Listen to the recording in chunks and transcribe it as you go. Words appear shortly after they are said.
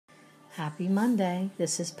Happy Monday.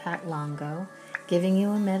 This is Pat Longo giving you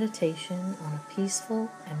a meditation on a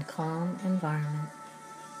peaceful and calm environment.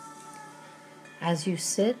 As you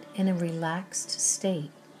sit in a relaxed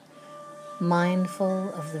state,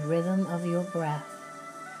 mindful of the rhythm of your breath,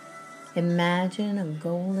 imagine a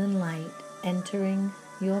golden light entering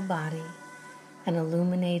your body and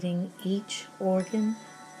illuminating each organ,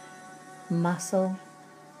 muscle,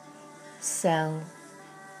 cell,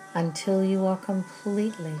 until you are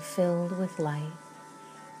completely filled with light.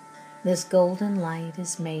 This golden light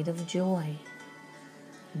is made of joy,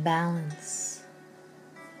 balance,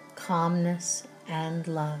 calmness, and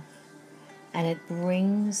love, and it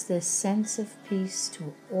brings this sense of peace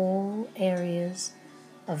to all areas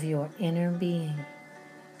of your inner being.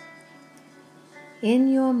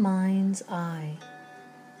 In your mind's eye,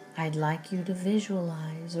 I'd like you to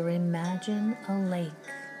visualize or imagine a lake.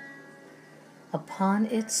 Upon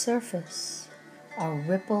its surface are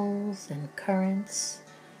ripples and currents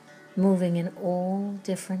moving in all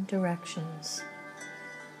different directions.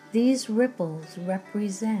 These ripples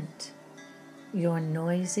represent your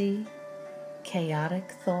noisy,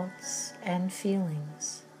 chaotic thoughts and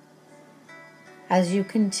feelings. As you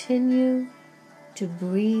continue to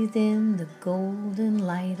breathe in the golden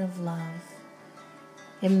light of love,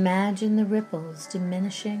 imagine the ripples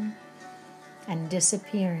diminishing and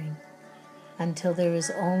disappearing until there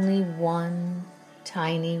is only one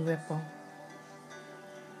tiny ripple.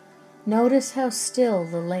 Notice how still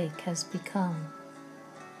the lake has become.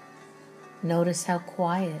 Notice how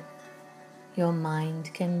quiet your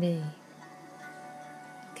mind can be.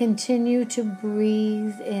 Continue to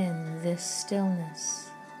breathe in this stillness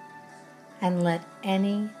and let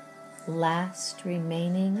any last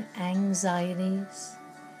remaining anxieties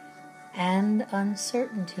and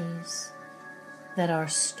uncertainties that are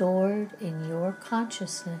stored in your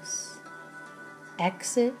consciousness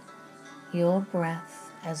exit your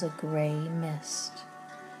breath as a gray mist.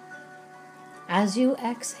 As you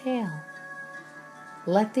exhale,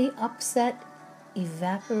 let the upset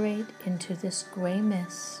evaporate into this gray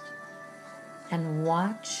mist and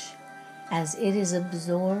watch as it is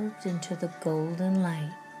absorbed into the golden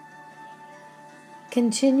light.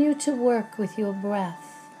 Continue to work with your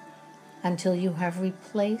breath until you have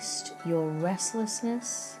replaced your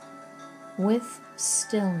restlessness with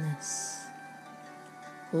stillness.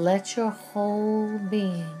 Let your whole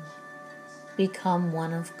being become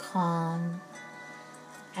one of calm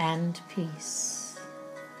and peace.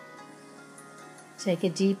 Take a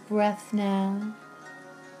deep breath now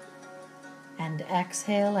and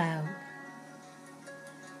exhale out,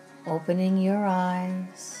 opening your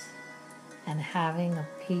eyes and having a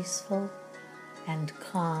peaceful and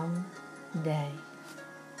calm day.